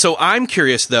 So I'm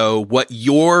curious though,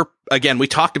 again, we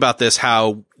talked about this,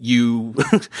 how you,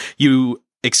 you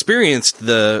experienced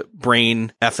the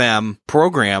Brain FM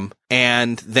program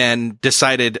and then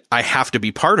decided I have to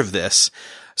be part of this.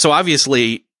 So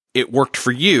obviously it worked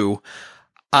for you.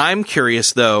 I'm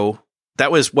curious though, that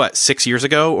was 6 years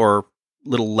ago or a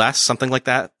little less, something like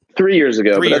that? 3 years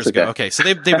ago. 3 years ago. Okay. So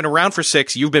they've been around for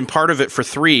 6. You've been part of it for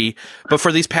 3. But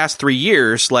for these past 3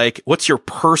 years, what's your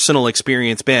personal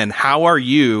experience been? How are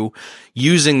you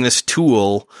using this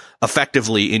tool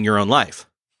effectively in your own life?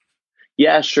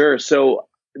 Yeah, sure. So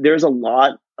there's a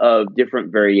lot of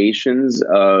different variations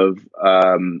of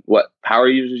what power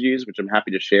users use, which I'm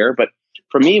happy to share. But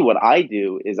for me, what I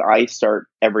do is I start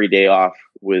every day off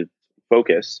with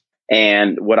focus.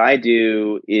 And what I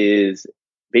do is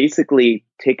basically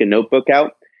take a notebook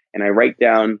out and I write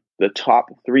down the top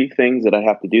 3 things that I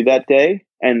have to do that day,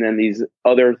 and then these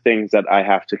other things that I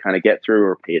have to kind of get through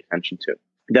or pay attention to.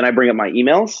 Then I bring up my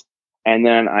emails, and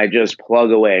then I just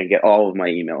plug away and get all of my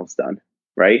emails done,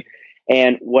 right?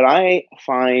 And what I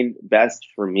find best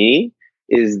for me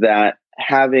is that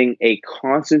having a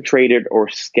concentrated or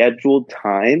scheduled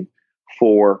time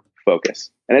for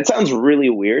focus. And it sounds really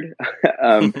weird,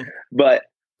 but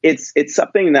it's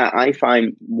something that I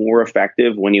find more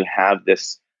effective when you have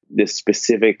this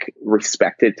specific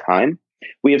respected time.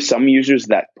 We have some users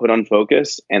that put on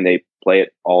focus and they play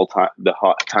it all the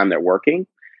time they're working.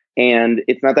 And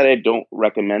it's not that I don't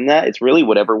recommend that. It's really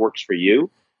whatever works for you.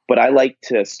 But I like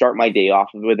to start my day off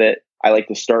with it. I like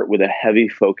to start with a heavy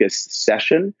focus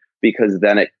session, because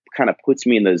then it kind of puts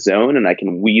me in the zone and I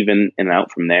can weave in and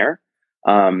out from there.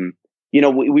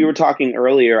 We were talking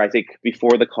earlier, I think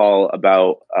before the call,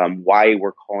 about why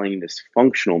we're calling this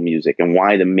functional music and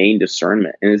why the main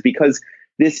discernment. And it's because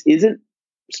this isn't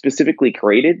specifically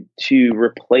created to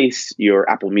replace your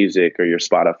Apple Music or your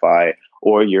Spotify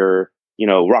or your,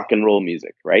 rock and roll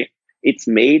music, right? It's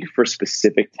made for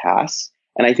specific tasks.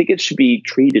 And I think it should be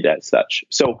treated as such.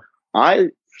 So I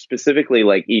specifically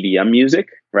like EDM music,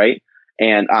 right?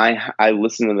 And I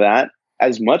listen to that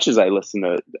as much as I listen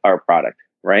to our product,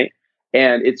 right?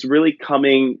 And it's really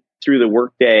coming through the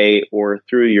workday or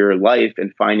through your life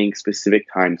and finding specific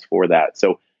times for that.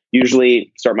 So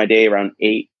usually start my day around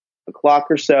 8 o'clock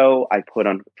or so. I put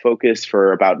on focus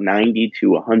for about 90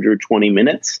 to 120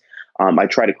 minutes. I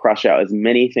try to crush out as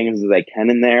many things as I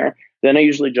can in there. Then I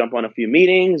usually jump on a few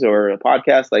meetings or a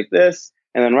podcast like this.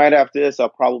 And then right after this, I'll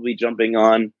probably jumping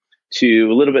on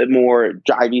to a little bit more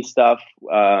jivey stuff,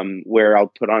 where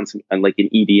I'll put on some an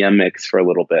EDM mix for a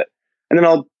little bit. And then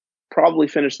I'll probably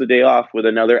finish the day off with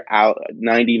another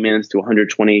 90 minutes to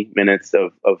 120 minutes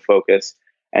of focus,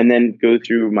 and then go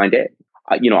through my day.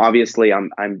 Obviously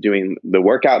I'm doing the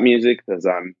workout music because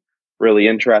I'm really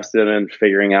interested in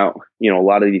figuring out, a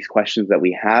lot of these questions that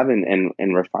we have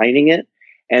and refining it.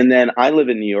 And then I live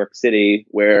in New York City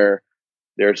where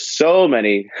there's so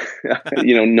many,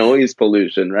 noise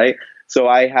pollution, right? So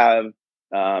I have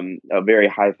a very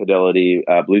high fidelity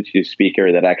Bluetooth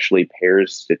speaker that actually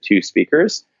pairs to two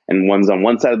speakers, and one's on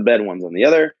one side of the bed, one's on the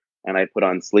other, and I put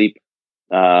on sleep.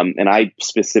 And I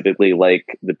specifically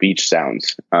like the beach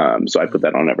sounds. So I put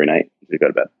that on every night to go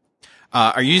to bed.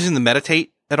 Are you using the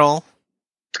Meditate at all?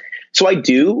 So I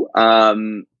do.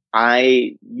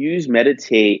 I use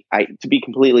Meditate. To be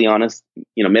completely honest,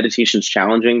 meditation's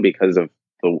challenging because of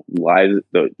the lives,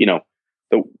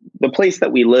 the place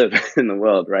that we live in the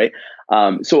world, right?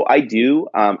 So I do.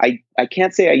 I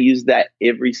can't say I use that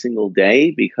every single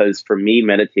day because for me,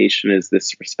 meditation is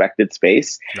this respected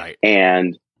space, right?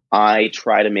 And I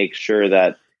try to make sure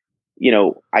that,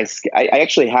 I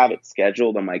actually have it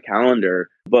scheduled on my calendar.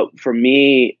 But for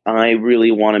me, I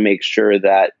really want to make sure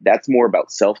that that's more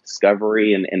about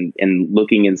self-discovery and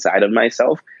looking inside of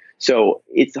myself. So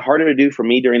it's harder to do for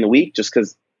me during the week just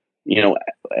because,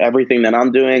 everything that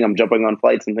I'm doing, I'm jumping on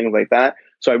flights and things like that.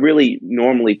 So I really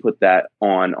normally put that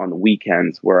on the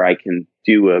weekends where I can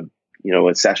do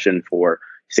a session for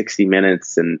 60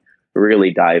 minutes and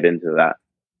really dive into that.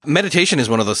 Meditation is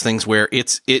one of those things where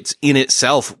it's in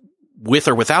itself, with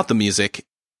or without the music,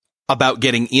 about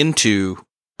getting into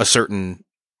a certain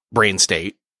brain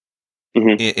state,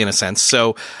 in a sense.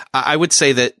 So I would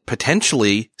say that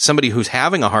potentially somebody who's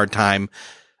having a hard time,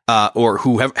 or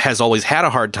who has always had a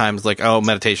hard time, is like, oh,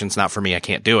 meditation's not for me, I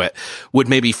can't do it, would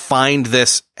maybe find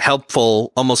this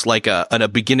helpful, almost like a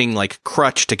beginning, like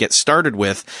crutch to get started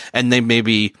with. And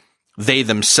they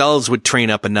themselves would train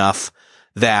up enough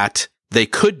that they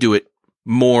could do it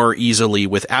more easily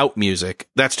without music.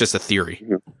 That's just a theory.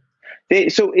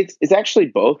 So it's actually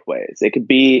both ways. It could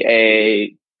be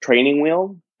a training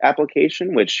wheel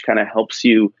application, which kind of helps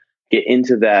you get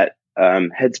into that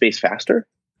headspace faster,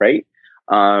 right?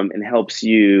 And helps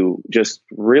you just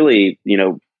really,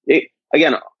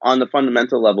 again, on the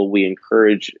fundamental level, we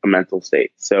encourage a mental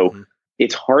state. So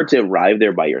it's hard to arrive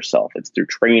there by yourself. It's through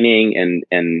training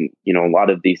and a lot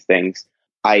of these things.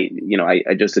 I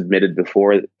just admitted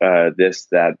before this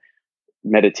that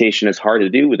meditation is hard to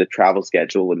do with a travel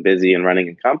schedule and busy and running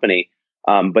a company.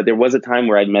 But there was a time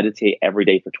where I'd meditate every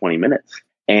day for 20 minutes.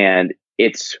 And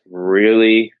it's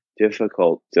really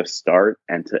difficult to start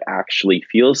and to actually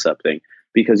feel something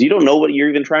because you don't know what you're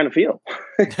even trying to feel.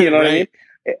 You know right.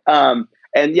 what I mean?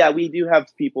 And yeah, we do have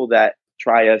people that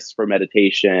try us for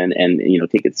meditation and,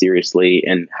 take it seriously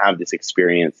and have this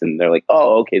experience. And they're like,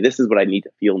 oh, okay, this is what I need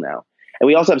to feel now. And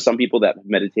we also have some people that have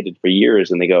meditated for years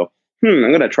and they go, I'm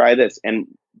going to try this. And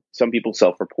some people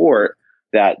self-report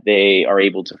that they are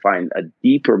able to find a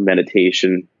deeper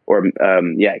meditation or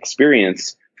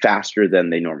experience faster than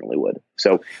they normally would.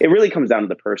 So it really comes down to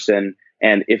the person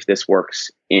and if this works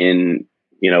in,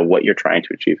 what you're trying to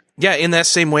achieve. Yeah. In that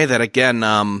same way that,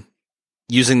 again,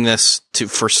 using this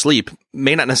for sleep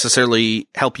may not necessarily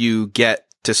help you get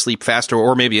to sleep faster,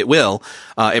 or maybe it will.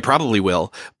 It probably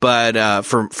will. But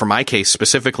for my case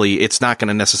specifically, it's not going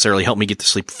to necessarily help me get to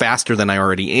sleep faster than I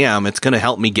already am. It's going to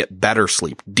help me get better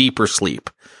sleep, deeper sleep,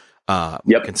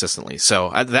 consistently. So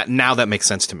that makes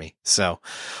sense to me. So,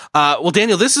 well,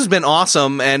 Daniel, this has been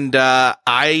awesome. And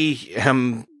I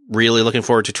am really looking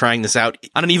forward to trying this out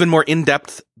on an even more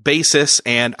in-depth basis.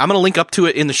 And I'm going to link up to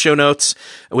it in the show notes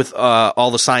with all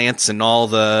the science and all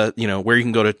the, where you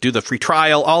can go to do the free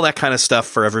trial, all that kind of stuff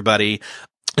for everybody.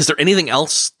 Is there anything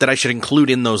else that I should include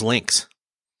in those links?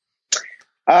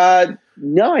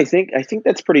 No, I think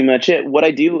that's pretty much it. What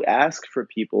I do ask for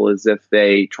people is if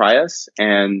they try us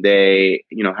and they,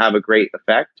 have a great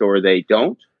effect or they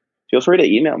don't, feel free to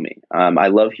email me. I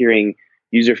love hearing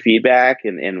user feedback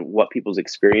and what people's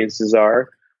experiences are.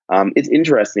 It's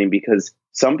interesting because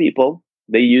some people,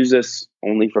 they use this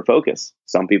only for focus.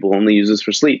 Some people only use this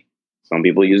for sleep. Some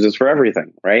people use this for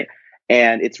everything, right?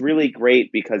 And it's really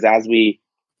great because as we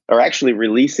are actually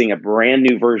releasing a brand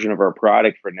new version of our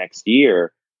product for next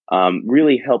year,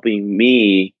 really helping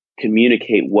me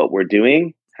communicate what we're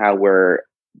doing, how we're,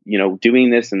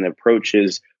 doing this and the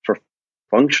approaches for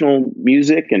functional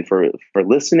music and for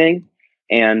listening.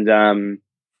 And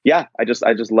I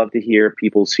just love to hear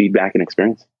people's feedback and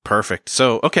experience. Perfect.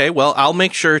 So, okay, well, I'll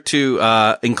make sure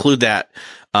to include that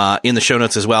in the show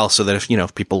notes as well, so that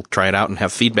if people try it out and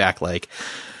have feedback, like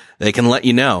they can let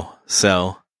you know.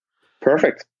 So,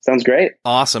 perfect. Sounds great.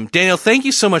 Awesome, Daniel. Thank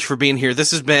you so much for being here.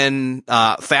 This has been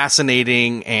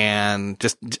fascinating, and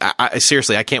just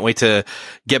seriously, I can't wait to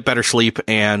get better sleep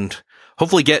and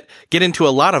hopefully get into a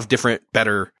lot of different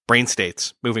better brain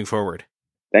states moving forward.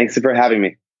 Thanks for having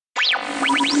me.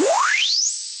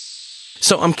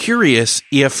 So I'm curious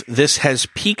if this has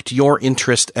piqued your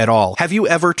interest at all. Have you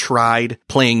ever tried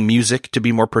playing music to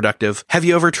be more productive? Have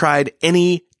you ever tried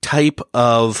any type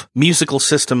of musical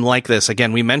system like this?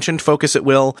 Again, we mentioned Focus at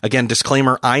Will. Again,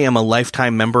 disclaimer, I am a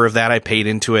lifetime member of that. I paid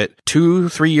into it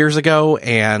 2-3 years ago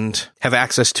and have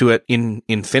access to it in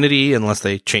infinity unless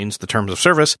they change the terms of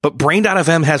service. But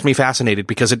Brain.fm has me fascinated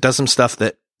because it does some stuff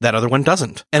that other one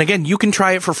doesn't. And again, you can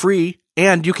try it for free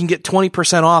and you can get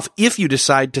 20% off if you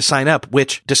decide to sign up,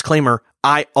 which, disclaimer,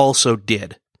 I also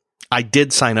did. I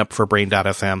did sign up for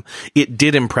Brain.fm. It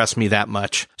did impress me that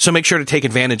much. So make sure to take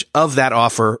advantage of that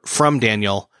offer from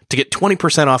Daniel to get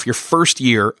 20% off your first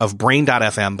year of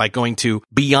Brain.fm by going to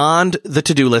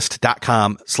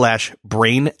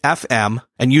beyondthetodolist.com/brainfm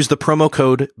and use the promo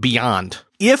code BEYOND.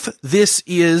 If this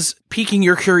is piquing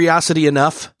your curiosity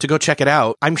enough to go check it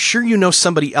out, I'm sure you know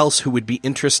somebody else who would be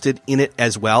interested in it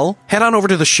as well. Head on over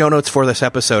to the show notes for this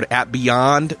episode at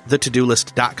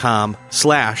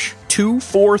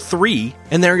beyondthetodolist.com/243,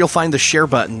 and there you'll find the share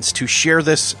buttons to share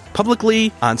this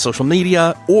publicly on social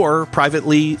media or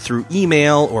privately through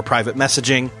email or private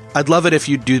messaging. I'd love it if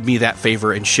you'd do me that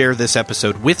favor and share this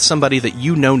episode with somebody that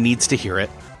you know needs to hear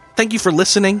it. Thank you for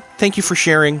listening. Thank you for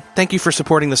sharing. Thank you for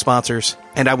supporting the sponsors.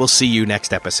 And I will see you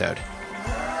next episode.